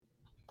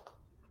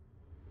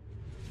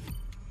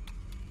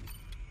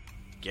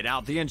Get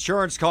out the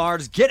insurance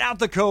cards, get out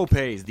the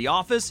copays. The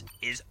office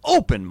is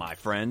open, my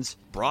friends.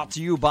 Brought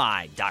to you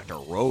by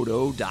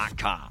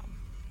drroto.com.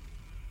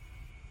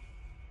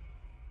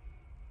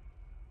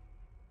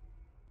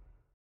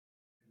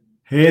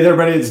 Hey there,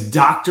 everybody, it's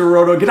Dr.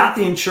 Roto. Get out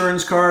the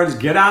insurance cards,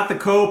 get out the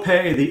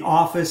copay. The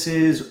office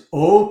is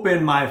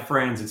open, my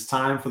friends. It's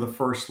time for the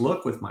first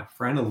look with my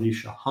friend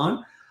Alisha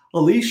Hunt.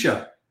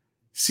 Alisha,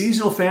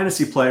 seasonal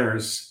fantasy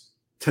players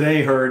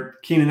today heard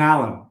Keenan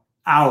Allen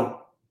out.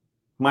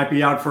 Might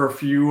be out for a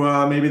few,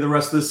 maybe the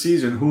rest of the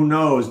season. Who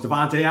knows?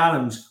 Devontae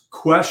Adams,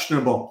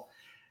 questionable.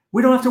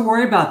 We don't have to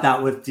worry about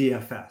that with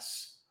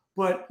DFS.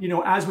 But,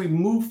 as we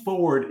move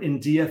forward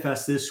in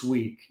DFS this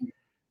week,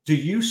 do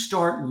you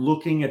start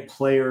looking at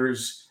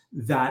players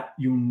that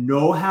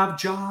have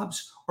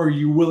jobs, or are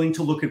you willing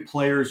to look at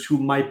players who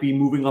might be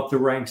moving up the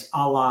ranks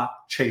a la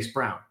Chase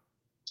Brown?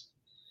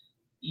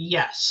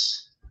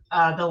 Yes.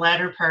 The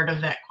latter part of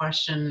that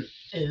question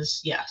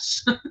is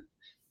yes.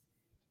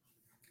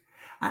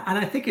 And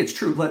I think it's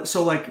true.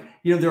 So,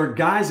 there are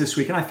guys this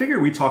week, and I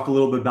figured we talk a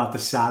little bit about the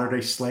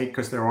Saturday slate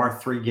because there are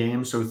 3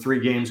 games. So 3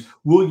 games.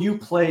 Will you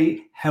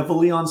play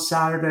heavily on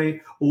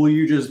Saturday, or will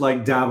you just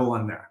dabble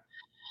in there?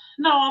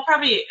 No, I'll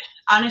probably,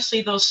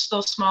 honestly, those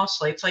small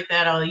slates like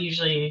that, I'll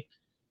usually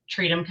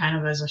treat them kind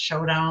of as a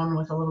showdown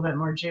with a little bit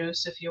more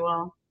juice, if you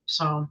will.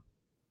 So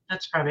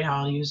that's probably how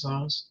I'll use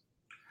those.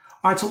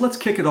 All right, so let's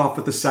kick it off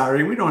with the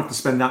Saturday. We don't have to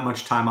spend that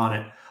much time on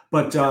it.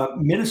 But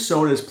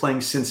Minnesota is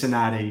playing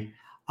Cincinnati.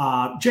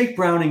 Jake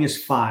Browning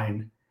is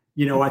fine.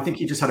 I think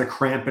he just had a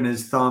cramp in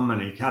his thumb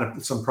and he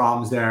had some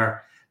problems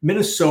there.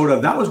 Minnesota,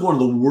 that was one of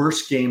the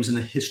worst games in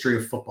the history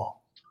of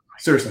football.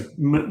 Seriously,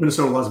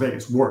 Minnesota, Las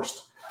Vegas,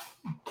 worst.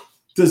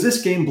 Does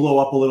this game blow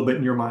up a little bit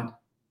in your mind?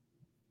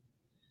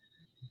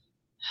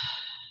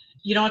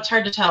 It's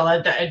hard to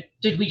tell.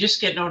 Did we just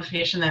get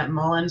notification that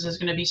Mullins is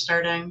going to be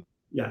starting?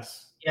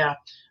 Yes. Yeah.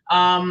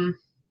 I'd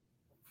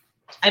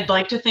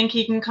like to think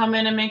he can come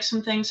in and make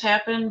some things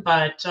happen,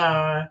 but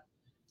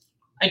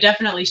I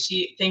definitely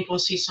think we'll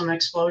see some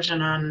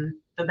explosion on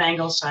the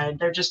Bengals side.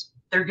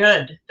 They're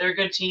good. They're a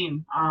good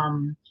team.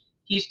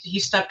 He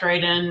stepped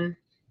right in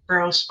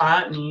Burrow's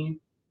spot and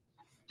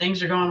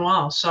things are going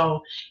well.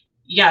 So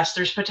yes,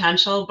 there's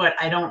potential, but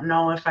I don't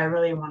know if I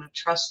really want to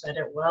trust that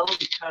it will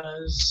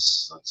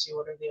because let's see,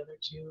 what are the other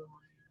 2?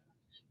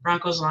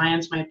 Broncos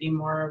Lions might be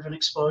more of an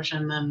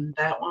explosion than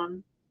that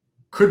one.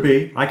 Could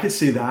be. I could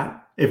see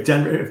that if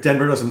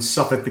Denver doesn't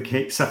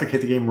suffocate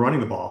the game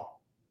running the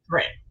ball.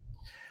 Right.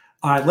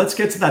 All right, let's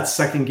get to that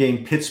second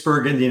game,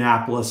 Pittsburgh,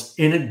 Indianapolis,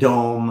 in a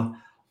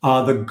dome.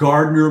 The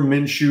Gardner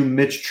Minshew,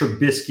 Mitch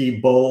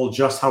Trubisky Bowl,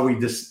 just how we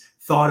just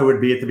thought it would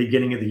be at the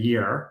beginning of the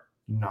year.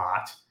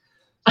 Not.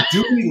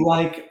 Do we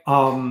like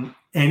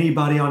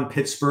anybody on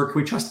Pittsburgh?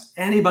 Can we trust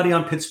anybody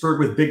on Pittsburgh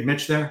with Big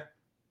Mitch there?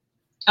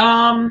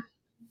 I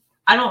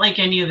don't like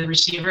any of the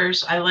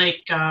receivers. I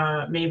like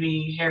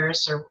maybe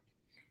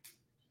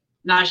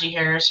Najee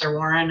Harris or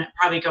Warren. I'd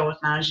probably go with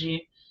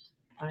Najee.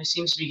 He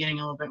seems to be getting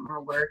a little bit more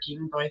work,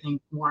 even though I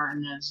think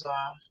Warren is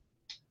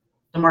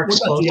the more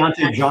explosive. What about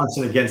Deontay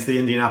Johnson against the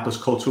Indianapolis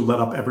Colts, who let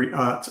up every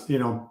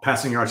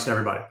passing yards to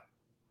everybody?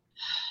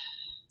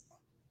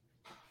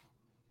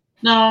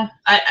 No,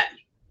 I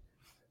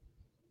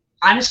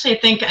honestly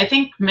I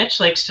think Mitch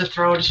likes to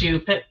throw to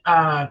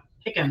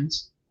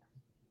Pickens.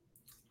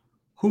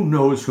 Who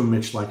knows who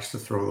Mitch likes to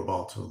throw the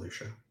ball to,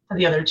 Alisha?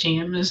 The other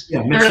team is.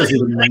 Yeah, Mitch doesn't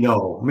even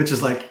know. Mitch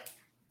is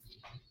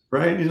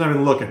right? He's not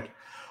even looking.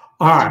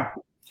 All right.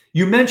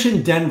 You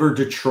mentioned Denver,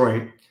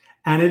 Detroit,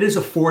 and it is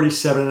a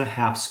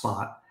 47.5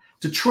 spot.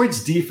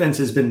 Detroit's defense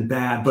has been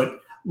bad, but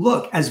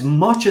look, as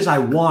much as I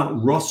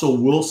want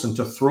Russell Wilson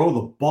to throw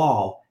the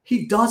ball,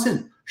 he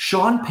doesn't.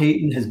 Sean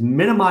Payton has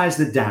minimized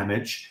the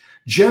damage.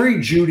 Jerry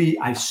Jeudy,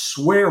 I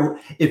swear,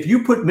 if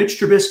you put Mitch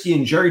Trubisky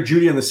and Jerry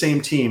Jeudy on the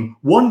same team,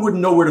 one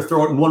wouldn't know where to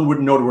throw it and one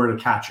wouldn't know where to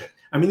catch it.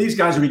 I mean, these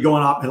guys would be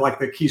going up like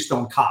the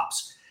Keystone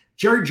Cops.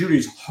 Jerry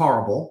Jeudy's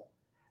horrible.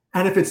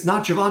 And if it's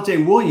not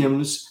Javonte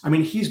Williams, I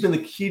mean, he's been the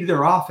key to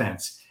their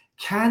offense.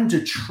 Can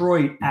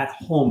Detroit at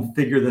home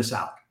figure this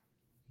out?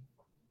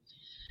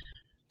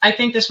 I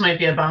think this might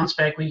be a bounce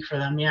back week for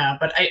them, yeah.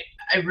 But I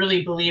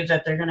really believe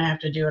that they're going to have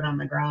to do it on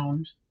the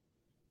ground.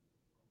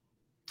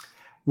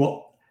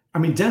 Well, I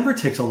mean, Denver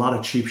takes a lot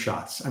of cheap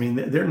shots. I mean,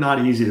 they're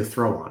not easy to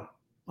throw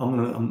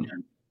on.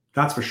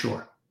 That's for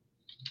sure.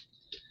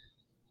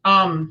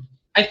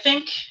 I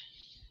think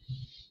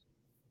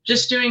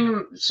just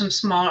doing some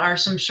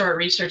short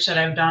research that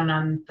I've done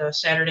on the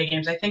Saturday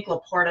games, I think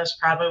Laporta is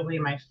probably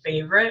my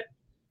favorite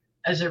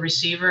as a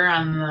receiver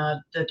on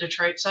the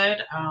Detroit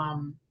side.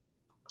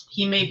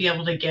 He may be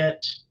able to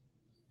get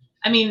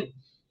 – I mean,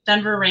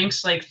 Denver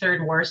ranks like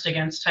 3rd worst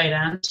against tight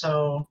end,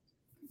 so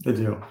they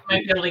do.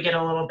 Might be able to get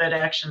a little bit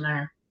of action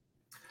there.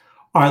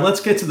 All right,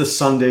 let's get to the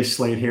Sunday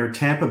slate here.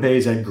 Tampa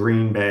Bay's at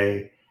Green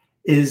Bay.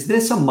 Is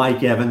this a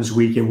Mike Evans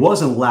week? It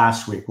wasn't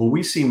last week. Will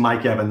we see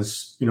Mike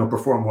Evans,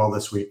 perform well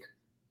this week?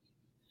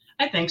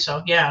 I think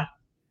so, yeah.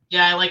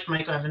 Yeah, I like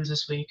Mike Evans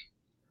this week.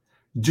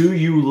 Do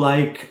you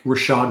like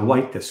Rachaad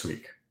White this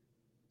week?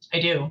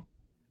 I do.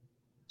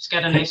 He's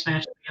got a nice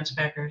matchup against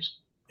Packers.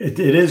 It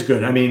is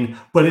good. I mean,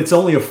 but it's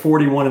only a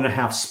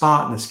 41.5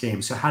 spot in this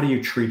game. So how do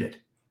you treat it?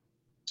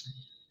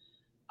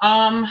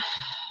 I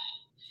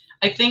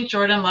think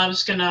Jordan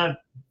Love's gonna.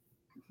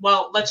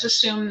 Well, let's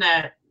assume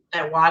that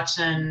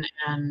Watson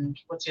and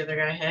what's the other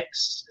guy?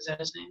 Hicks, is that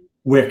his name?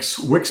 Wicks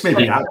may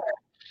be out.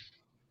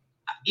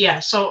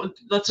 Yeah, so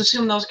let's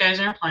assume those guys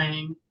aren't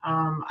playing.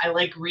 I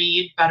like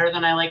Reed better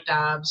than I like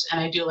Dobbs, and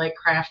I do like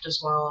Kraft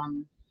as well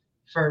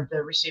for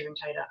the receiving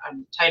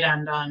tight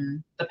end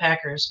on the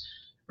Packers.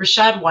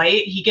 Rachaad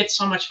White, he gets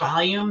so much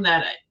volume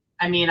that,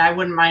 I mean, I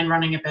wouldn't mind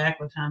running it back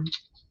with him.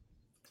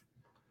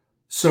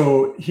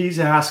 So he's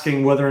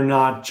asking whether or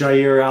not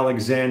Jair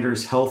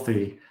Alexander's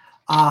healthy.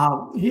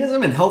 He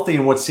hasn't been healthy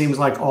in what seems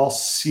like all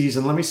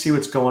season. Let me see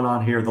what's going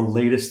on here. The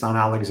latest on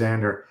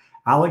Alexander.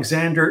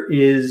 Alexander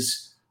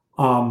is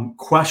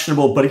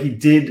questionable, but he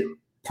did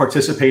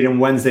participate in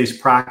Wednesday's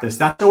practice.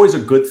 That's always a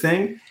good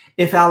thing.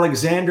 If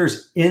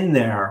Alexander's in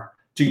there,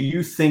 do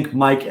you think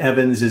Mike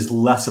Evans is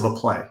less of a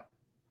play?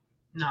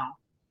 No.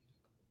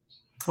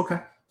 Okay.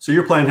 So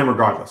you're playing him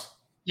regardless.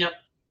 Yep.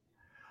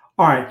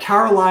 All right.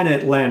 Carolina,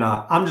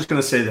 Atlanta. I'm just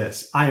going to say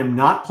this. I am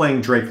not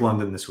playing Drake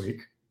London this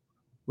week.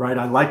 Right?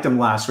 I liked him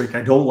last week.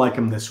 I don't like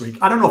him this week.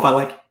 I don't know if I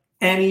like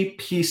any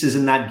pieces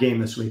in that game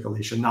this week,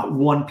 Alisha. Not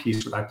one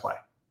piece would I play.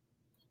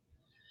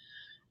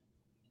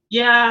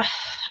 Yeah.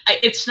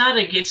 It's not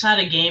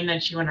a game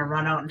that you want to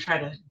run out and try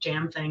to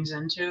jam things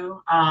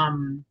into.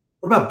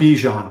 What about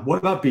Bijan?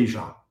 What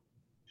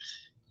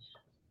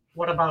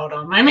about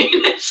him? I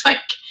mean, it's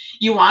like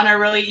you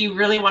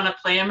really want to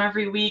play him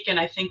every week, and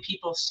I think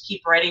people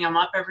keep writing him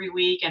up every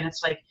week, and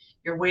it's like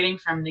you're waiting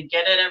for him to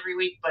get it every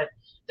week, but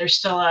there's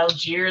still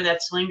Algier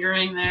that's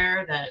lingering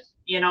there that,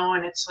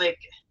 and it's like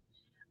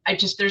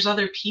there's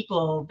other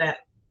people that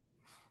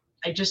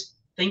I just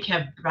think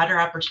have better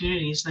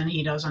opportunities than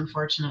he does,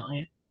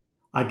 unfortunately.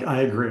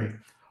 I agree.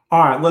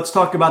 All right, let's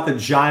talk about the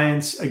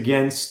Giants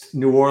against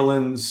New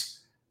Orleans.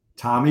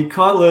 Tommy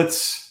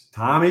Cutlets,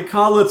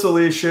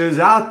 Alisha, is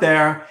out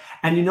there.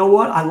 And you know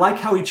what? I like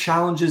how he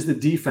challenges the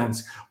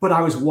defense. But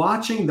I was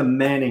watching the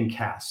Manning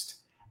cast,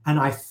 and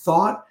I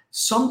thought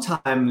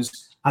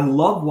sometimes I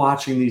love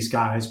watching these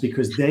guys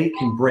because they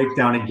can break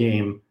down a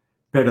game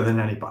better than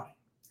anybody,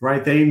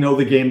 right? They know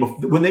the game.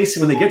 When they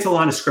get to the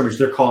line of scrimmage,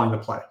 they're calling the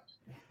play.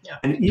 Yeah.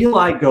 And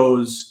Eli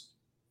goes,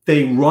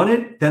 they run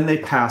it, then they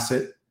pass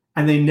it,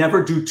 and they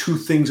never do two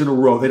things in a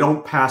row. They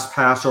don't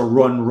pass, or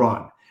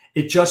run.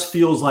 It just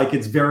feels like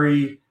it's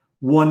very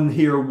one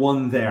here,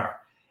 one there.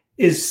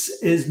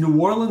 Is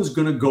New Orleans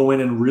going to go in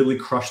and really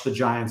crush the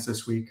Giants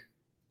this week?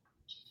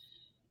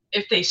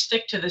 If they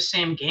stick to the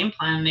same game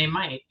plan, they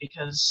might,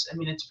 because, I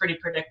mean, it's pretty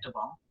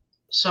predictable.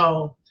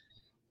 So,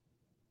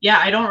 yeah,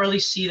 I don't really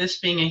see this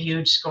being a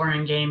huge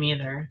scoring game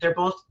either. They're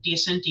both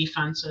decent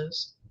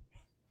defenses.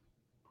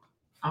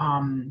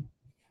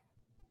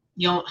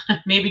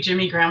 Maybe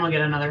Jimmy Graham will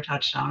get another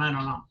touchdown. I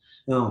don't know.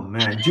 Oh,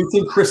 man. Do you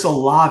think Chris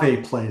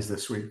Olave plays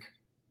this week?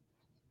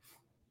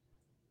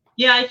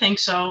 Yeah, I think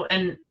so.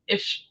 And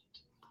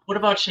what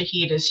about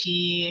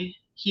Shaheed?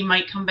 He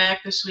might come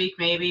back this week,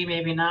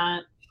 maybe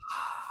not.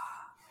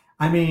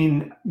 I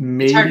mean,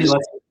 maybe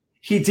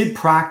he did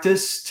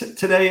practice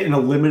today in a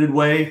limited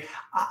way.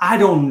 I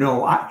don't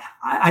know.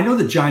 I know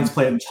the Giants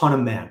play a ton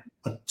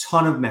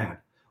of man,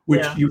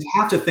 which you'd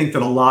have to think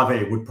that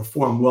Olave would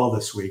perform well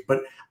this week.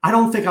 But I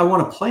don't think I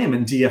want to play him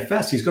in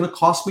DFS. He's going to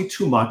cost me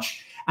too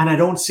much, and I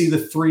don't see the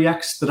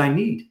 3X that I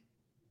need.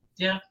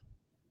 Yeah.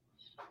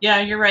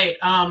 Yeah, you're right.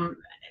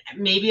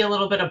 Maybe a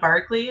little bit of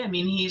Barkley. I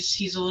mean,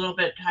 he's a little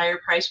bit higher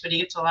priced, but he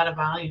gets a lot of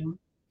volume.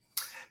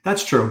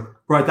 That's true.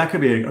 Right. That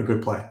could be a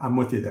good play. I'm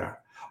with you there.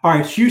 All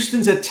right.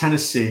 Houston's at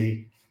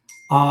Tennessee.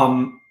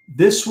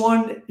 This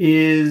one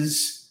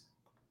is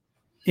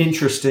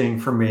interesting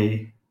for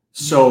me.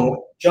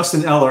 So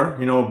Justin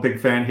Eller, a big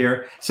fan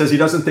here, says he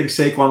doesn't think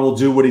Saquon will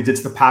do what he did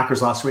to the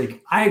Packers last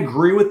week. I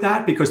agree with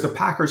that because the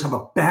Packers have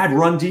a bad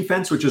run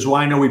defense, which is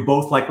why I know we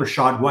both like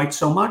Rachaad White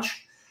so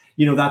much.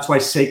 That's why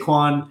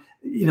Saquon,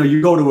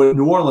 you go to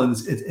New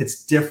Orleans,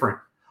 it's different.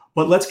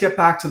 But let's get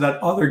back to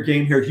that other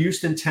game here,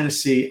 Houston,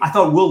 Tennessee. I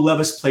thought Will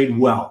Levis played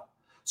well.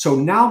 So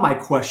now my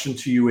question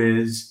to you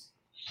is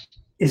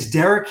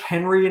Derrick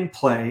Henry in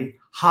play?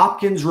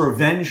 Hopkins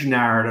revenge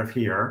narrative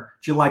here.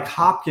 Do you like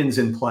Hopkins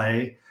in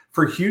play?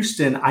 For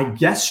Houston, I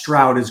guess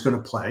Stroud is going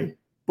to play,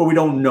 but we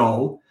don't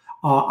know.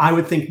 I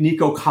would think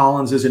Nico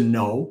Collins is a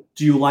no.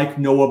 Do you like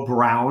Noah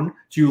Brown?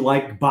 Do you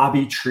like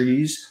Bobby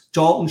Trees?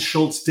 Dalton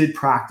Schultz did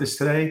practice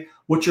today.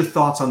 What's your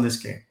thoughts on this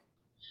game?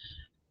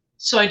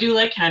 So I do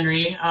like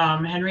Henry.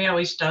 Henry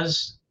always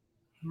does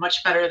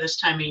much better this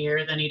time of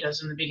year than he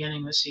does in the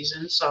beginning of the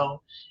season.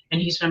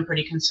 And he's been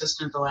pretty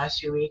consistent the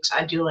last few weeks.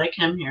 I do like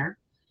him here.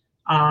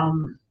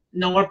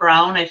 Noah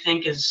Brown, I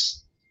think,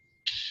 is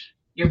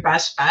your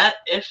best bet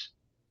if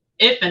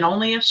and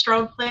only if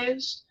Stroud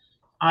plays.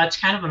 It's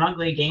kind of an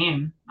ugly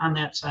game on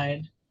that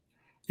side.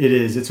 It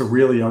is. It's a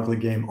really ugly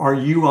game. Are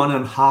you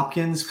on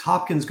Hopkins?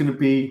 Hopkins going to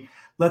be,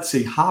 let's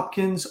see,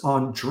 Hopkins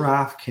on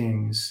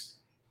DraftKings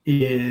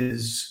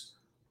is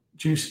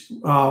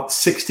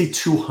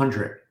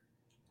 6,200.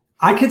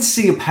 I could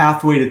see a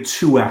pathway to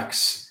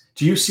 2x.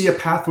 Do you see a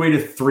pathway to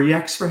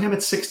 3x for him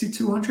at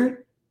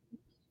 6,200?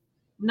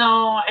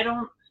 No, I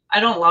don't. I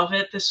don't love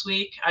it this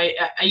week. I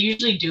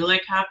usually do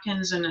like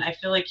Hopkins, and I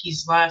feel like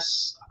he's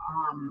less.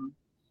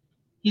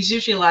 He's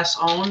usually less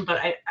owned,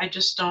 but I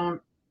just don't.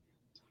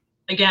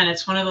 Again,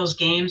 it's one of those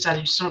games that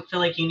I just don't feel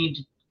like you need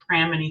to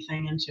cram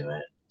anything into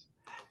it.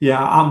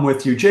 Yeah, I'm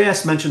with you.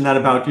 JS mentioned that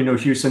about,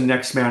 Houston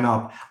next man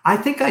up. I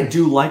think I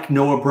do like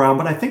Noah Brown,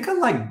 but I think I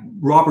like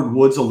Robert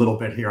Woods a little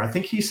bit here. I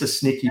think he's a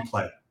sneaky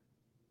play.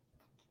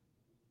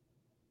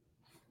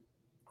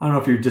 I don't know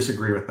if you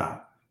disagree with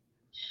that.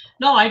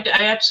 No, I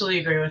absolutely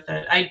agree with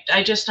it.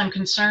 I'm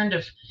concerned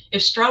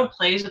if Stroud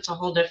plays, it's a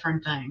whole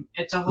different thing.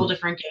 It's a whole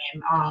different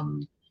game.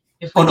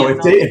 If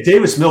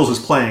Davis Mills is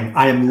playing,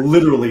 I am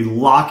literally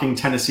locking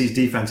Tennessee's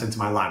defense into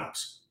my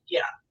lineups.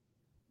 Yeah.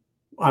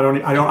 I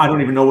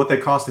don't even know what they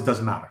cost. It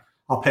doesn't matter.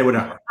 I'll pay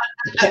whatever.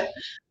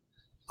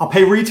 I'll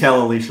pay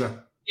retail,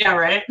 Alisha. Yeah,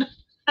 right.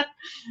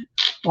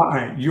 All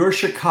right. Your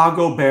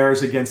Chicago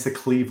Bears against the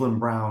Cleveland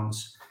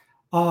Browns.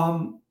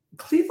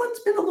 Cleveland's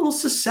been a little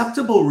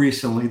susceptible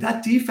recently.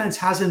 That defense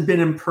hasn't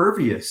been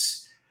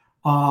impervious.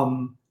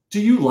 Do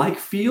you like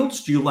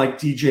Fields? Do you like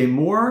DJ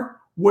Moore?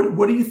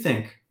 What do you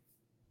think?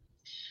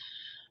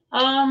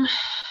 I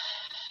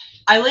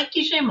like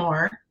DJ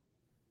Moore.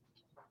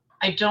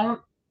 I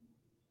don't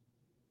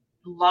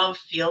love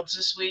Fields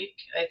this week.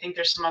 I think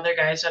there's some other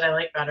guys that I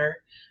like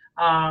better.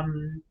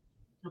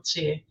 Let's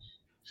see.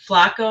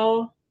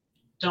 Flacco,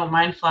 don't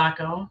mind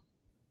Flacco.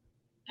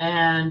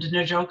 And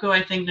Njoku,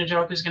 I think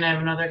Njoku's going to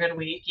have another good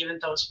week, even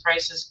though his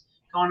price is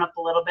going up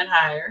a little bit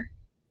higher.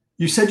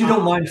 You said you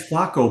don't mind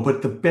Flacco,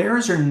 but the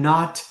Bears are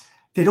not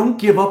 – they don't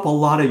give up a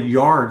lot of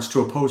yards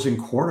to opposing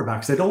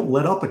quarterbacks. They don't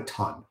let up a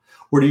ton.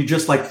 Or do you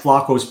just like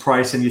Flacco's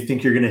price and you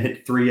think you're going to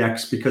hit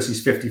 3x because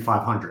he's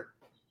 5,500?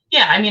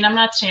 Yeah, I mean, I'm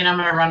not saying I'm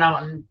going to run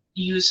out and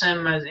use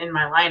him in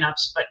my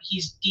lineups, but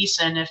he's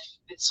decent. If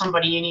it's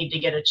somebody you need to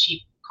get a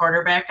cheap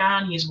quarterback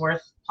on, he's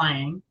worth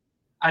playing.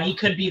 He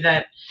could be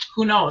that.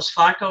 Who knows?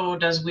 Flacco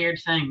does weird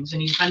things,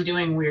 and he's been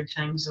doing weird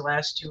things the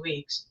last 2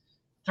 weeks,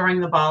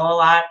 throwing the ball a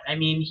lot. I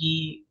mean,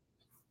 he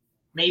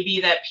may be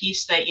that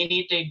piece that you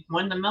need to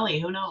win the Millie.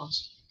 Who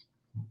knows?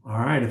 All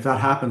right. If that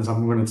happens,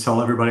 I'm going to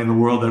tell everybody in the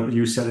world that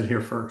you said it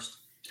here first.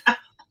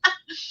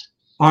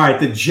 All right.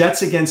 The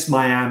Jets against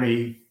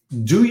Miami.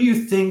 Do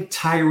you think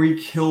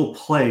Tyreek Hill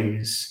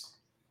plays?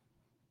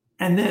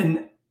 And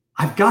then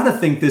I've got to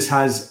think this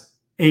has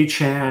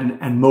Achane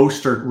and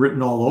Mostert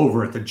written all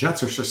over it. The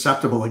Jets are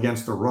susceptible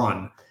against the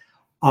run.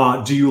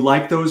 Do you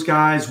like those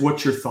guys?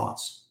 What's your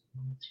thoughts?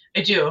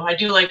 I do. I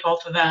do like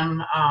both of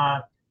them.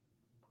 I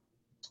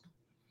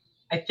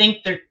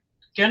think they're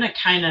going to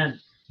kind of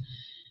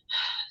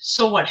 –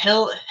 so what?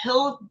 Hill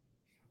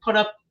put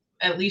up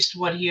at least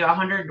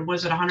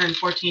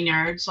 114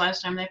 yards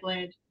last time they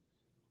played?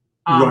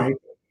 Right.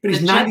 But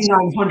he's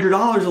 $9,900,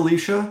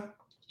 Alisha.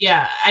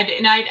 Yeah. I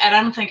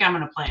don't think I'm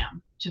going to play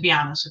him, to be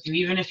honest with you.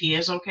 Even if he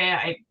is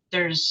okay,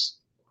 it's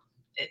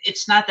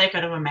not that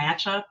good of a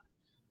matchup.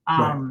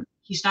 Right.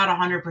 He's not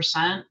 100%.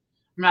 I'm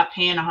not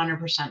paying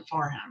 100%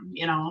 for him,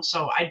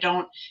 so I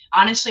don't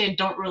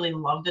really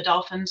love the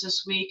Dolphins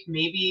this week.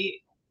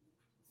 Maybe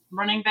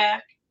running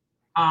back.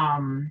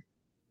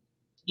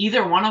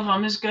 Either one of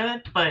them is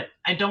good, but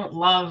I don't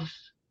love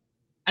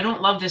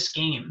this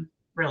game,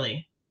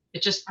 really.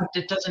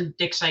 It doesn't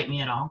excite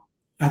me at all.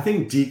 I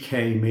think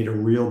DK made a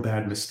real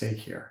bad mistake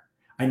here.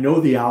 I know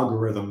the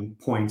algorithm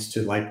points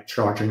to like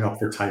charging up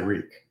for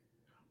Tyreek,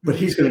 but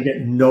he's going to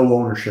get no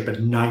ownership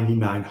at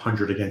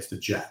 9,900 against the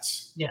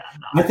Jets. Yeah.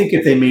 No. I think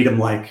if they made him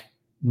like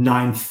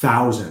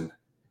 9,000,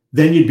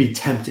 then you'd be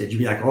tempted. You'd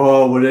be like,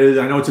 oh, what is?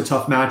 I know it's a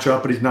tough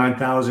matchup, but he's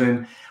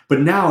 9,000.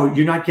 But now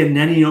you're not getting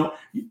any.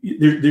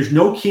 There's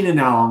no Keenan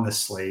Allen on the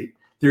slate.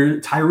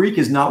 Tyreek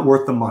is not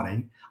worth the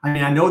money. I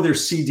mean, I know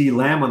there's CD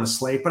Lamb on the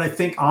slate, but I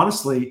think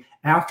honestly,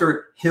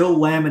 after Hill,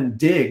 Lamb, and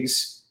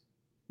Diggs,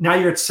 now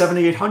you're at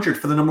 7,800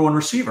 for the number one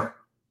receiver.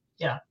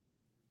 Yeah.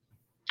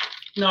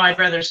 No, I'd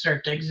rather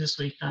start Diggs this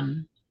week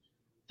than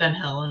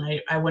Hill,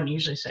 and I wouldn't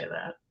usually say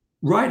that.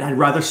 Right. I'd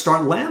rather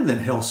start Lamb than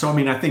Hill. So, I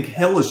mean, I think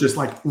Hill is just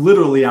like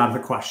literally out of the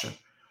question.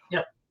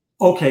 Yep.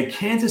 Okay,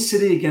 Kansas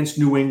City against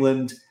New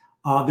England.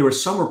 There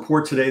was some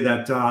report today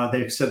that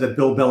they said that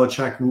Bill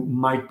Belichick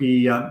might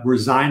be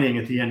resigning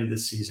at the end of the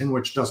season,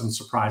 which doesn't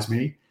surprise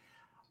me.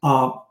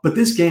 But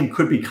this game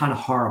could be kind of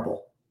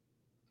horrible.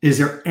 Is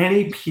there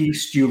any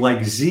piece? Do you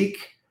like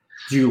Zeke?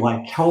 Do you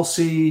like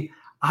Kelsey?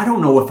 I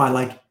don't know if I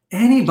like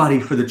anybody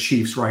for the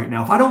Chiefs right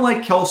now. If I don't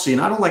like Kelsey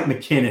and I don't like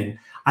McKinnon,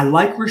 I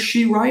like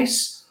Rashee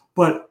Rice,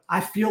 but I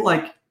feel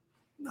like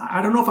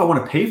I don't know if I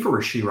want to pay for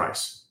Rashee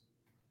Rice.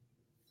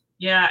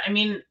 Yeah, I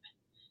mean,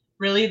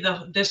 really,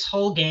 this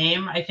whole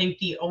game, I think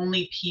the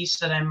only piece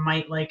that I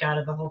might like out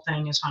of the whole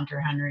thing is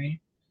Hunter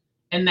Henry.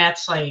 And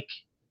that's kind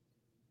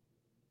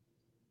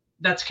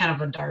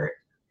of a dart.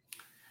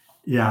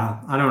 Yeah,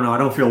 I don't know. I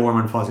don't feel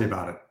warm and fuzzy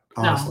about it,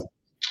 honestly. No.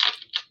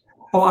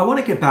 Oh, I want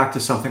to get back to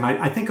something.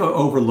 I think I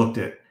overlooked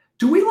it.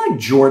 Do we like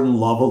Jordan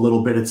Love a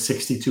little bit at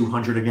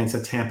 6,200 against a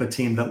Tampa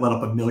team that let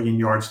up 1,000,000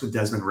 yards to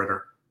Desmond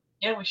Ridder?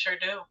 Yeah, we sure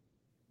do.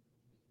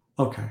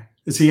 Okay.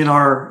 Is he in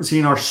our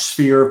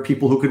sphere of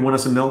people who could win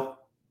us a mill?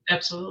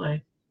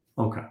 Absolutely.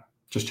 Okay.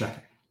 Just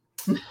checking.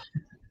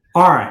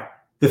 All right.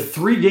 The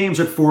 3 games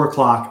at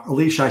 4:00.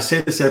 Alisha, I say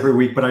this every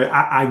week, but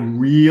I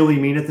really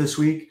mean it this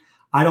week.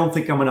 I don't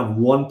think I'm going to have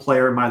one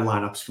player in my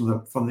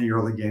lineups from the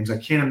early games. I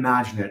can't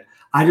imagine it.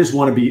 I just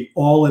want to be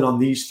all in on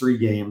these 3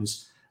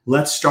 games.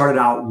 Let's start it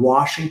out.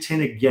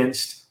 Washington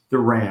against the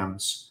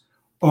Rams.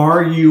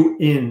 Are you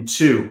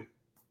into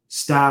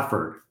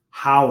Stafford,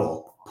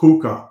 Howell,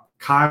 Puka,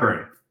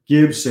 Kyron,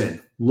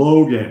 Gibson,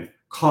 Logan,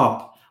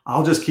 Kupp?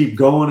 I'll just keep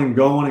going and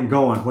going and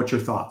going. What's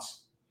your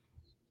thoughts?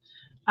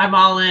 I'm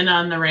all in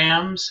on the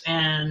Rams,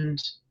 and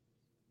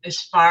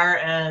as far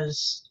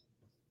as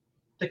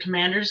the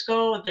Commanders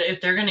go,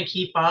 if they're going to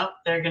keep up,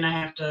 they're going to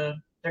have to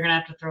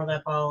throw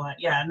that ball out.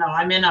 Yeah, no,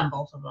 I'm in on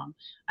both of them.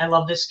 I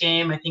love this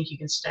game. I think you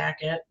can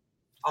stack it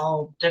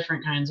all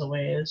different kinds of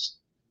ways.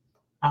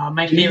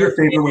 My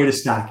favorite way to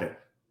stack it.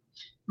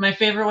 My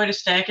favorite way to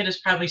stack it is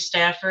probably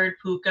Stafford,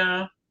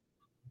 Puka,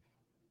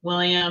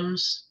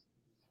 Williams,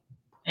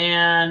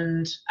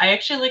 and I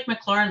actually like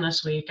McLaurin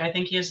this week. I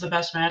think he has the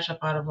best matchup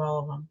out of all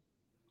of them.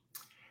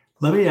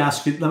 Let me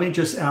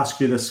just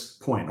ask you this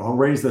point. I'll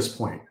raise this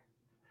point.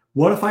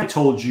 What if I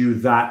told you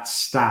that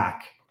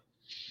stack,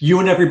 you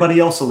and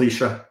everybody else,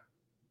 Alisha?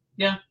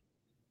 Yeah.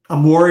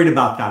 I'm worried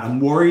about that.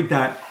 I'm worried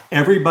that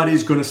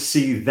everybody's going to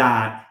see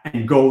that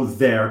and go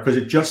there because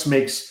it just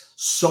makes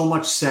so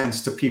much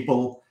sense to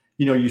people.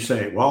 You know, you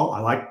say, well,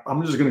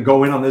 I'm just going to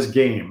go in on this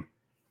game.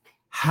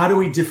 How do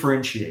we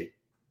differentiate?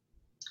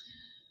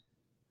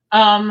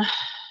 I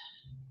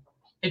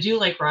do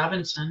like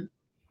Robinson.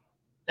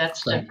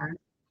 That's okay.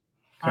 different.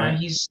 Okay.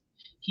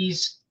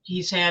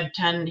 He had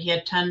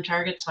 10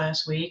 targets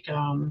last week.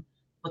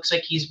 Looks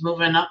like he's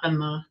moving up in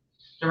the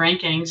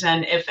rankings.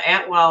 And if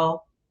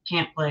Atwell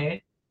can't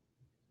play,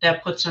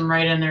 that puts him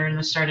right in there in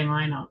the starting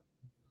lineup.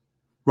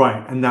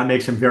 Right, and that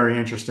makes him very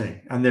interesting.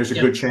 And there's a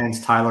good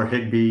chance Tyler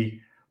Higbee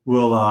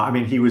will.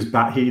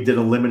 He did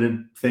a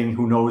limited thing.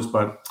 Who knows?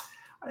 But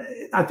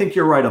I think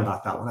you're right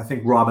about that one. I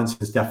think Robinson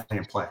is definitely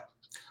in play.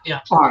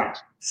 Yeah. All right,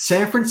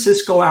 San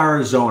Francisco,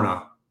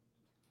 Arizona.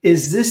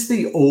 Is this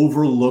the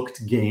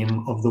overlooked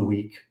game of the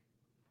week?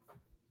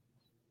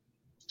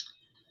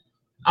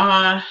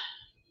 I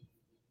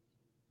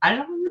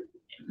don't.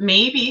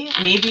 Maybe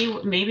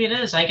it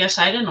is. I guess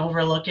I didn't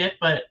overlook it,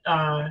 but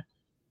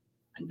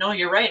no,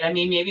 you're right. I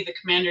mean, maybe the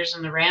Commanders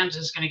and the Rams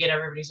is going to get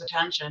everybody's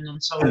attention,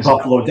 and so and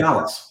Buffalo,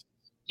 Dallas.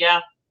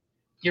 Yeah,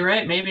 you're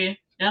right. Maybe.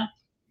 Yeah.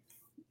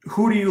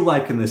 Who do you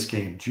like in this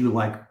game? Do you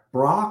like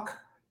Brock?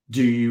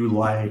 Do you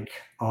like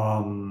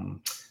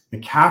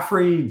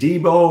McCaffrey,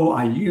 Debo,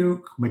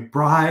 Ayuk,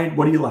 McBride?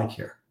 What do you like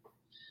here?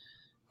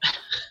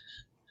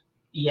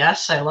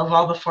 Yes, I love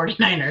all the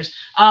 49ers.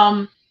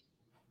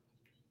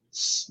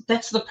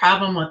 That's the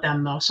problem with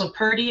them, though. So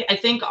Purdy, I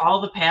think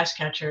all the pass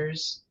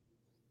catchers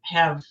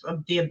have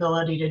the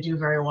ability to do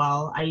very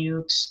well.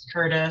 Ayuk,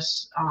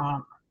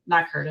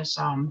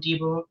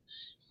 Debo.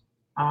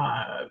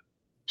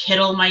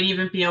 Kittle might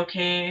even be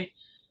okay.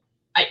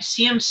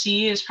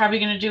 CMC is probably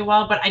going to do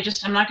well, but I'm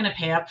not going to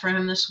pay up for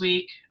him this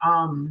week.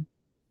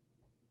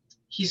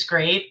 He's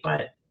great,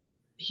 but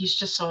he's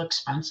just so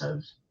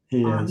expensive.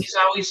 He's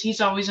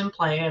always in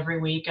play every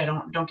week.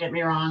 Don't get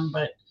me wrong,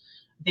 but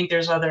I think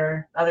there's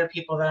other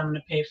people that I'm going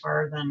to pay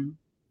for I'm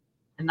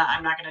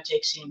not going to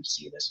take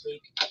CMC this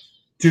week.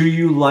 Do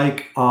you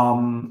like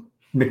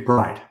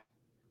McBride?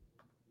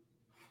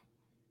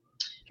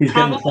 He's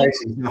getting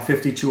pricey now,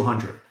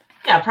 5,200.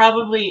 Yeah,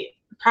 probably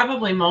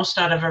most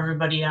out of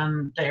everybody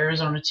on the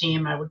Arizona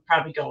team, I would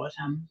probably go with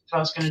him if I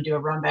was going to do a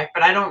run back,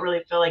 but I don't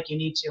really feel like you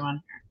need to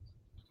on here.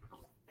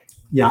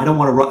 Yeah, I don't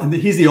want to run.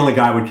 He's the only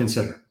guy I would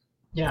consider.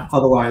 Yeah.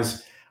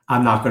 Otherwise,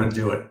 I'm not going to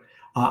do it.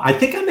 I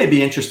think I may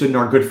be interested in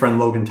our good friend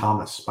Logan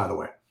Thomas, by the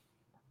way.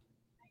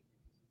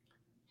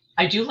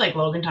 I do like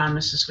Logan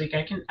Thomas this week.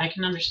 I can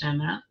understand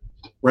that.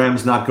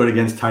 Rams not good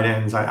against tight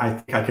ends. I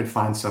think I could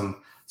find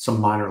some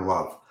minor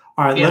love.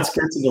 All right, let's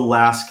get to the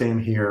last game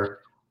here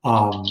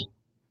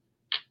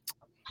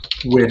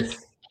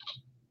with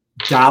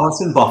Dallas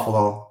and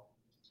Buffalo,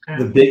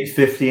 the big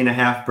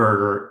 50.5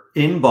 burger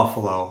in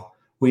Buffalo.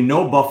 We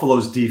know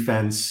Buffalo's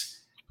defense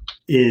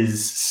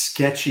is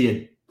sketchy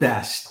at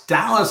best.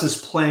 Dallas is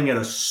playing at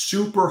a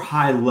super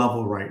high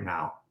level right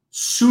now,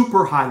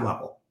 super high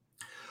level.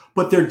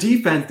 But their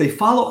defense, they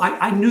follow.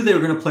 I knew they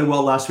were going to play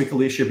well last week,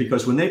 Alisha,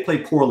 because when they play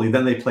poorly,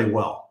 then they play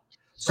well.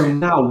 So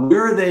now,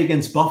 where are they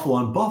against Buffalo?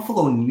 And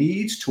Buffalo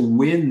needs to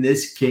win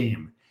this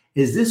game.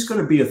 Is this going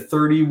to be a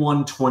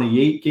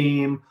 31-28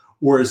 game,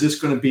 or is this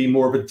going to be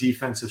more of a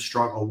defensive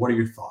struggle? What are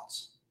your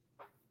thoughts?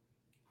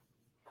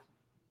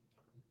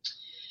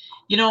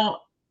 You know,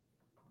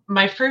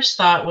 my first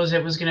thought was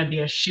it was going to be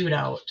a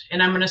shootout,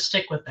 and I'm going to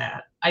stick with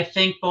that. I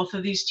think both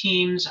of these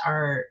teams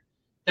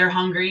they're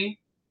hungry.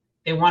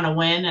 They want to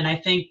win, and I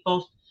think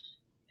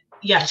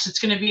yes, it's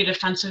going to be a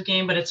defensive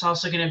game, but it's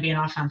also going to be an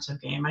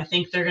offensive game. I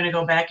think they're going to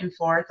go back and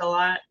forth a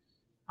lot.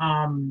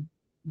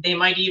 They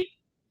might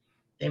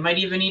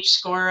even each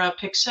score a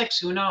pick six.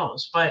 Who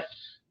knows? But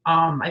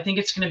I think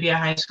it's going to be a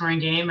high scoring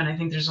game, and I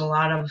think there's a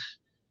lot of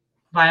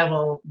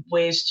viable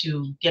ways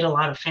to get a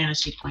lot of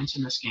fantasy points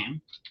in this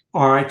game.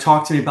 All right,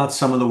 talk to me about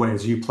some of the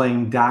ways. Are you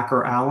playing Dak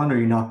or Allen, or are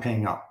you not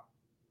paying up?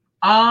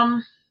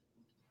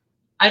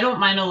 I don't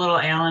mind a little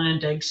Allen and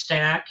Diggs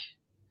stack.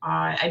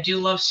 I do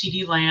love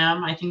CeeDee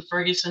Lamb. I think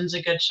Ferguson's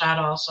a good shot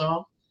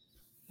also.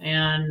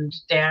 And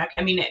Dak.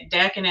 I mean,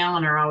 Dak and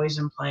Allen are always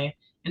in play.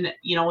 And,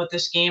 with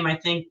this game, I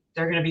think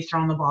they're going to be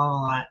throwing the ball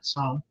a lot.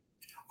 So, all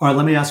right,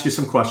 let me ask you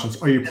some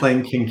questions. Are you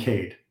playing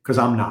Kincaid? Because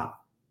I'm not.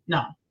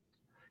 No.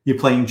 You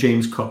playing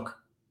James Cook?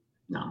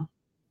 No.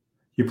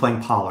 You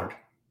playing Pollard?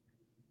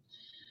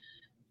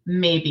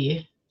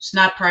 Maybe. It's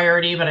not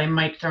priority, but I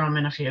might throw him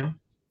in a few.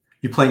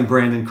 You playing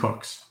Brandon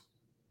Cooks?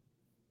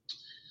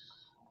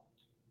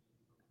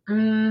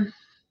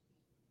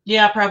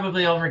 Yeah,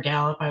 probably over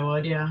Gallup, I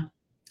would, yeah.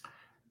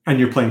 And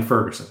you're playing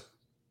Ferguson?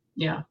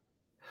 Yeah.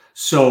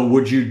 So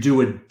would you do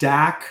a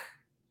Dak,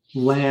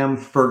 Lamb,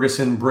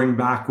 Ferguson, bring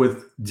back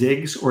with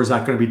Diggs, or is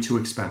that going to be too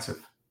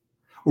expensive?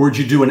 Or would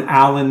you do an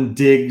Allen,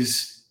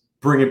 Diggs,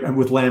 bring it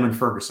with Lamb and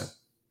Ferguson?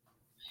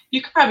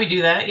 You could probably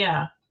do that,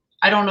 yeah.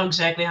 I don't know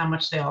exactly how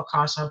much they all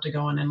cost. I'll have to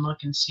go in and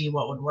look and see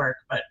what would work.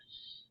 But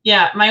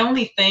yeah, my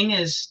only thing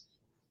is,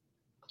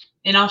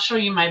 and I'll tell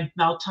you my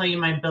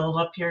build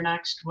up here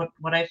next,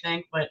 what I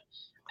think. But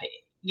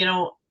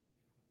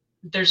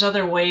there's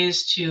other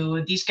ways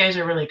to. These guys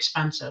are really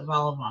expensive,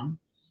 all of them.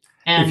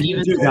 And if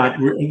you do that,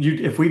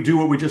 if we do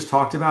what we just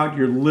talked about,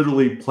 you're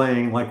literally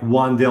playing like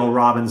Wan'Dale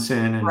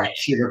Robinson and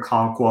Cheater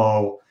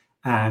Conquo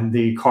and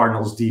the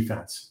Cardinals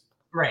defense.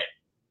 Right.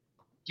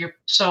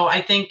 So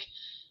I think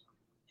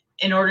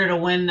in order to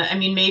win, I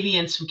mean, maybe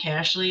in some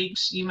cash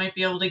leagues, you might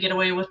be able to get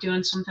away with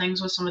doing some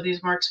things with some of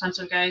these more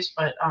expensive guys,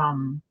 but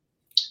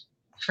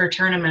for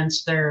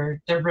tournaments,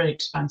 they're really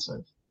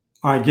expensive.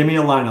 All right, give me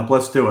a lineup.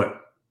 Let's do it.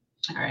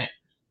 All right.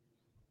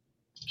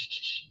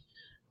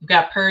 We've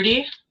got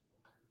Purdy.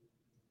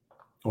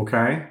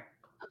 Okay.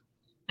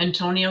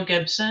 Antonio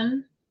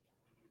Gibson.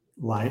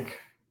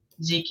 Like.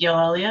 Ezekiel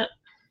Elliott.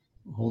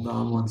 Hold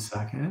on one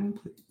second.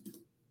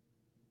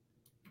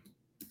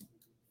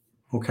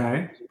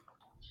 Okay.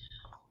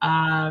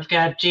 I've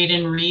got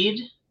Jaden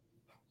Reed.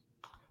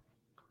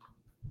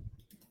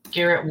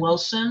 Garrett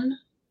Wilson.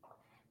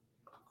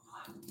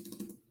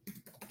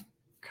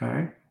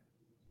 Okay.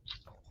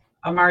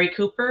 Amari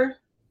Cooper.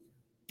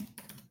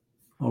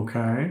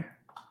 Okay.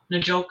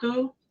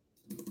 Njoku.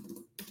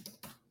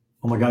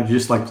 Oh my God, you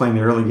just like playing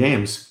the early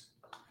games.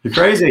 You're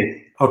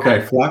crazy.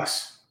 Okay,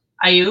 flex.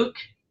 Ayuk.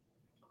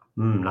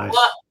 Nice.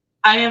 Well,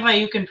 I have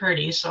Ayuk and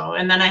Purdy,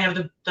 and then I have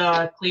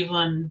the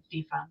Cleveland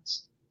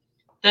defense.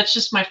 That's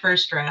just my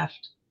first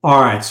draft. All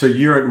right, so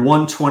you're at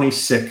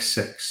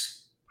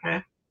 126.6.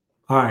 Okay.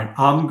 All right,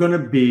 I'm going to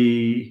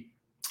be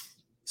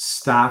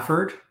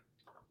Stafford,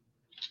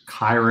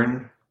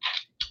 Kyron,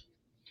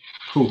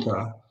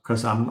 Puka,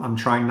 because I'm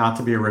trying not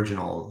to be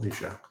original,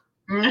 Alisha.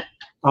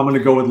 I'm going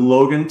to go with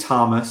Logan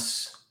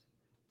Thomas,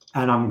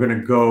 and I'm going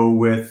to go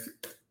with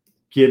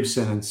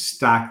Gibson and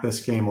stack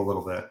this game a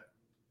little bit.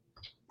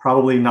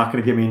 Probably not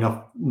going to give me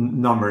enough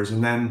numbers.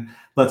 And then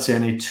let's say I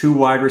need 2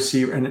 wide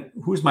receiver. And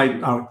who's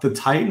the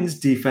Titans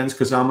defense?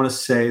 Because I'm going to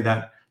say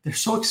that they're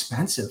so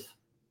expensive.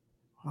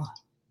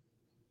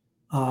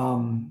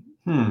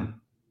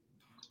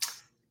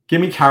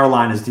 Give me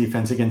Carolina's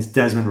defense against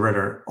Desmond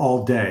Ridder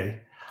all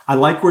day. I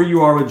like where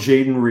you are with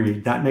Jaden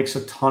Reed. That makes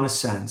a ton of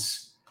sense.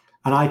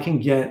 And I can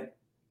get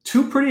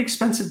 2 pretty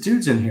expensive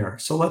dudes in here.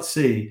 So let's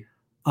see.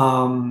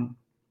 I'm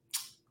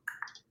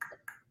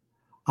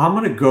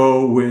going to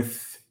go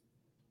with,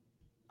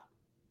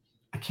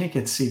 I can't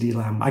get CeeDee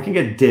Lamb. I can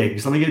get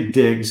Diggs. Let me get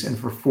Diggs. And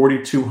for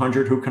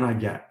 4,200, who can I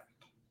get?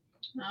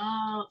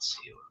 Let's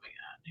see what we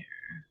got here.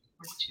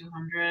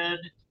 4,200.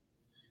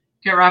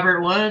 Get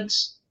Robert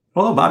Woods.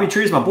 Oh, Bobby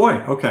Tree's my boy.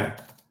 Okay.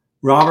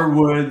 Robert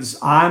Woods.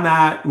 I'm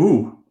at,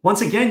 once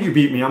again, you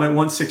beat me. I'm at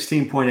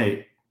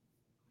 116.8.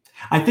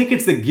 I think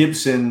it's the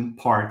Gibson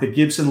part, the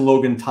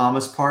Gibson-Logan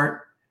Thomas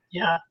part.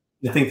 Yeah.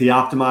 I think the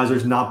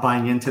optimizer's not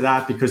buying into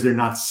that because they're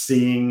not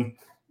seeing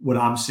what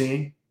I'm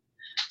seeing.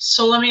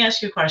 So let me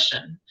ask you a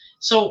question.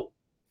 So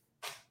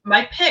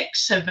my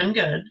picks have been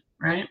good,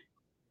 right?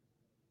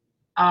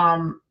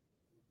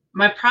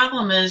 My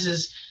problem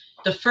is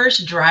the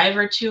first drive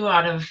or 2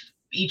 out of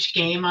each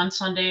game on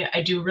Sunday,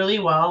 I do really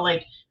well.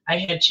 Like I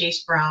had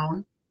Chase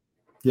Brown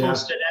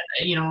posted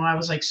it. I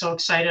was like so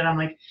excited. I'm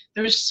like,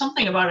 there was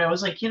something about it. I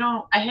was like,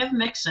 I have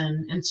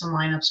Mixon in some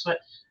lineups, but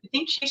I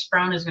think Chase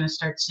Brown is going to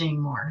start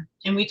seeing more.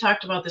 And we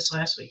talked about this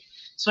last week.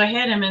 So I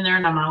had him in there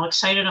and I'm all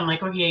excited. I'm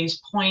like, okay,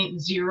 he's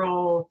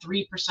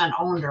 0.03%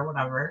 owned or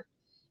whatever.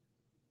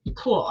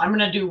 Cool. I'm going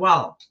to do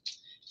well.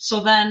 So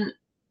then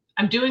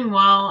I'm doing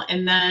well.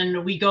 And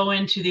then we go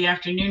into the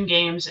afternoon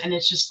games and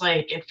it's just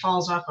like, it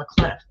falls off a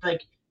cliff.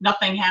 Like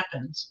nothing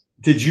happens.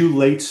 Did you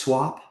late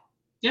swap?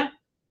 Yeah.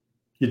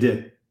 You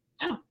did?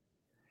 Yeah.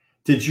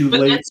 Did you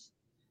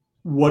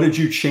what did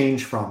you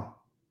change from?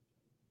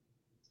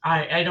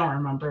 I don't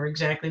remember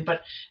exactly,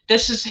 but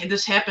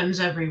this happens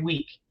every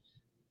week.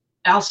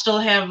 I'll still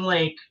have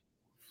like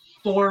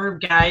 4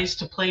 guys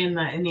to play in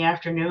the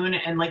afternoon,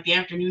 and like the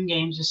afternoon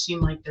games just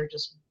seem like they're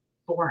just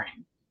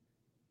boring.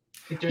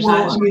 Like there's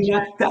not as much.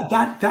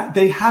 That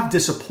they have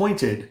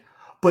disappointed,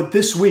 but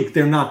this week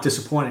they're not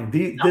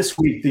disappointing. This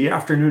week the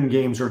afternoon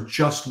games are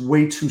just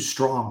way too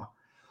strong.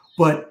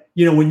 But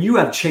when you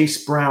have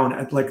Chase Brown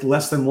at like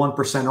less than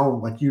 1%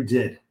 owned, like you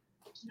did,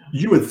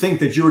 you would think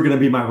that you were going to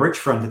be my rich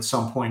friend at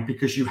some point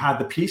because you had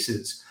the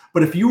pieces.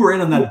 But if you were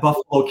in on that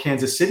Buffalo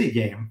Kansas City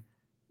game,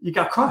 you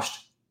got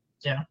crushed.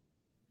 Yeah.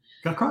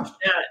 Got crushed.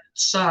 Yeah,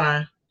 it's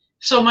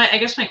so I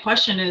guess my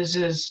question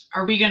is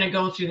are we going to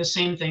go through the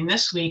same thing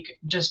this week,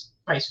 just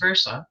vice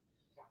versa?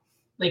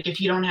 Like if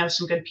you don't have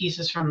some good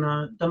pieces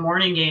from the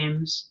morning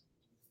games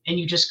and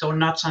you just go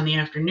nuts on the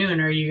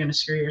afternoon, are you going to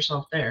screw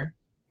yourself there?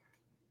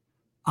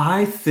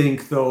 I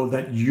think though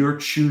that you're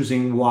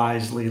choosing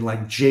wisely.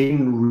 Like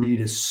Jaden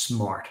Reed is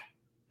smart.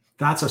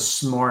 That's a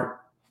smart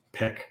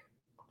pick.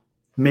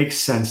 Makes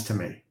sense to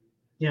me.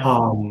 Yeah.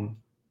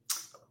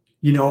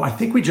 I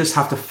think we just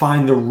have to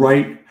find the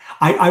right.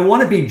 I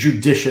want to be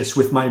judicious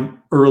with my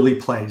early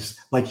plays.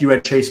 Like you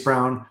had Chase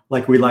Brown,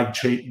 like we like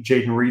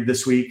Jaden Reed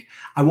this week.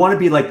 I want to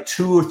be like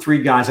 2 or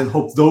 3 guys and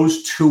hope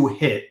those 2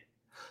 hit.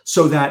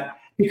 So that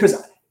because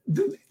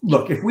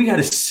look, if we had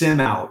a sim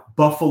out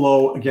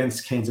Buffalo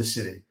against Kansas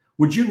City,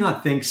 would you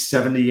not think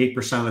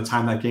 78% of the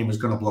time that game was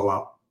going to blow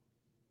up?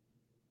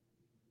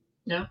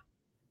 Yeah.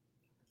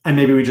 And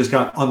maybe we just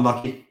got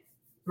unlucky.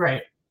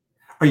 Right.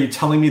 Are you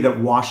telling me that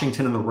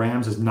Washington and the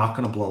Rams is not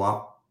going to blow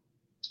up?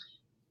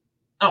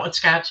 Oh, it's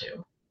got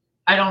to.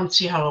 I don't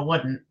see how it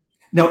wouldn't.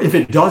 Now, if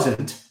it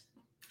doesn't,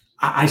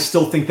 I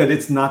still think that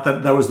it's not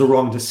that was the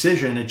wrong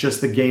decision. It's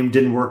just the game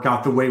didn't work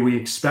out the way we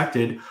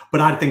expected.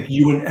 But I think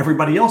you and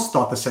everybody else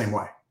thought the same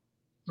way.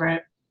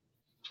 Right.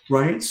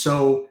 Right.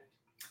 So,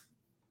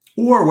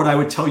 or what I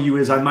would tell you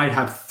is I might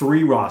have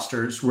 3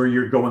 rosters where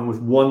you're going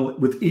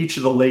with each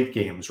of the late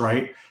games,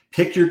 right?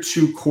 Pick your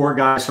 2 core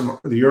guys from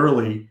the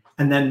early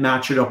and then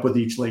match it up with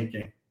each late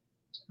game.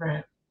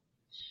 Right.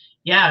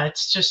 Yeah. It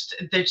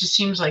just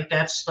seems like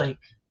that's like,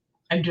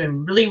 I'm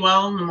doing really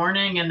well in the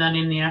morning, and then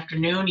in the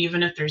afternoon,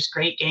 even if there's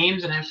great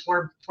games and I have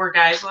four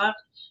guys left,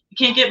 you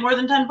can't get more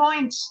than 10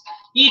 points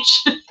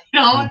each.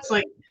 It's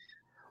like.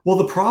 Well,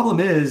 the problem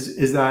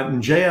is that,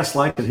 and JS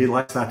liked it. He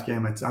likes that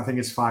game. I think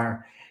it's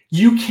fire.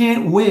 You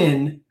can't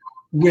win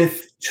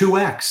with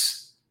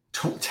 2x.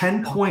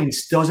 10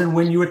 points doesn't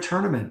win you a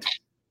tournament.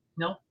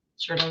 No,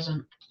 sure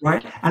doesn't.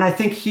 Right? And I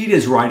think Heat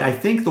is right. I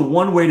think the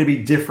one way to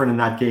be different in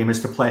that game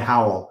is to play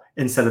Howell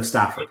instead of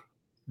Stafford.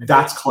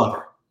 That's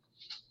clever.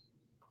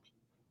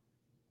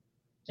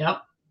 Yep.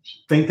 I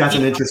think that's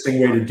an interesting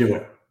way to do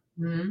it.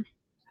 Mm-hmm.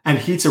 And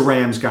Heat's a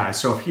Rams guy,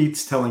 so if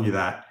Heat's telling you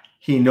that,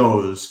 he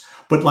knows.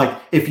 But like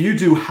if you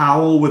do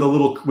Howell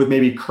with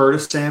maybe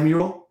Curtis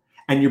Samuel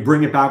and you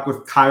bring it back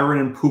with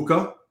Kyron and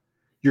Puka,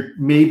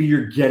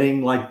 you're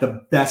getting like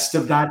the best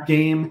of that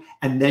game,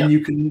 and then you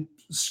can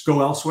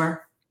go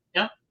elsewhere.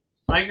 Yep,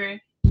 I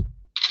agree.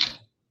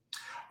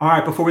 All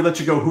right, before we let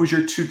you go, who's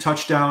your 2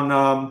 touchdown?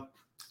 I'm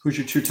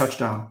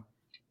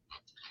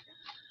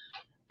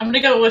going to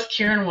go with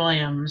Kieran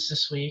Williams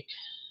this week.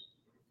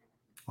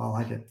 I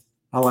like it.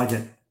 I like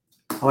it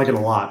a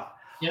lot.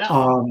 Yeah.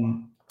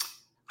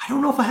 I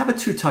don't know if I have a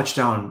 2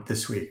 touchdown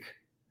this week.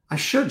 I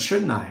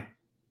shouldn't I?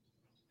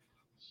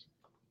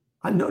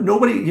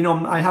 Nobody,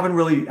 I haven't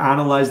really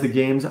analyzed the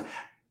games.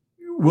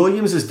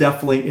 Williams is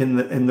definitely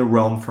in the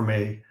realm for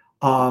me.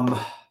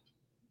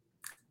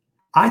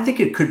 I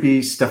think it could be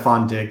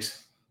Stephon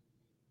Diggs.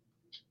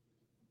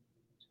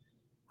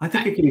 I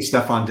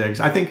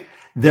think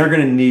they're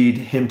going to need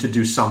him to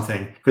do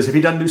something, because if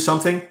he doesn't do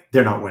something,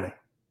 they're not winning.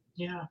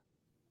 Yeah.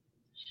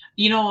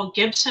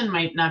 Gibson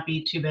might not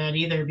be too bad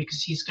either,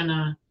 because he's going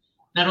to,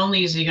 not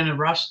only is he going to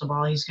rush the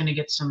ball, he's going to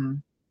get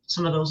some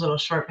of those little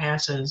short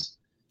passes.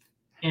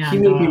 And, he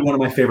may be one of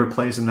my favorite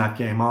plays in that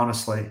game,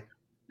 honestly.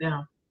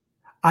 Yeah.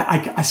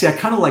 I see. I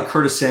kind of like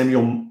Curtis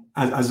Samuel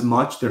as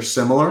much. They're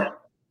similar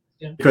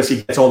because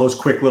he gets all those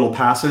quick little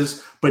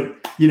passes. But,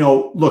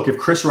 look, if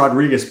Chris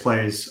Rodriguez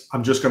plays,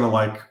 I'm just going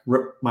to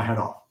rip my head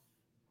off.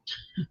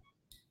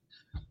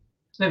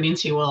 That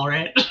means he will,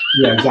 right?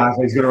 Yeah,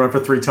 exactly. He's going to run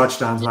for 3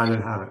 touchdowns, and I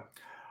didn't have it.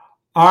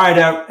 All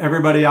right,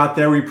 everybody out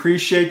there, we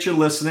appreciate you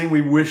listening. We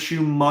wish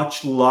you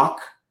much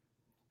luck,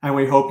 and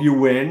we hope you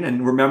win.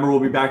 And remember, we'll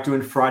be back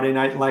doing Friday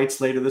Night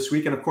Lights later this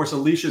week. And, of course,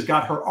 Alisha's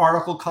got her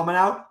article coming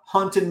out,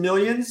 Hunting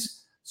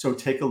Millions. So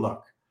take a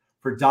look.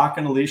 For Doc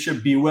and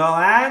Alisha, be well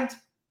and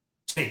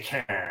take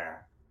care.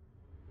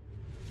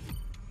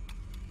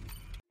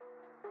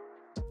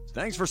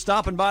 Thanks for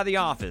stopping by the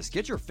office.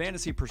 Get your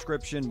fantasy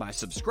prescription by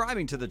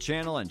subscribing to the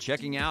channel and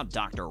checking out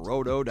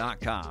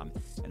drroto.com.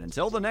 And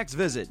until the next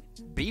visit,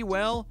 be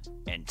well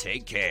and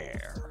take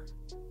care.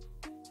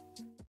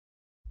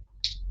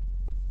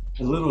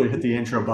 I literally hit the intro button.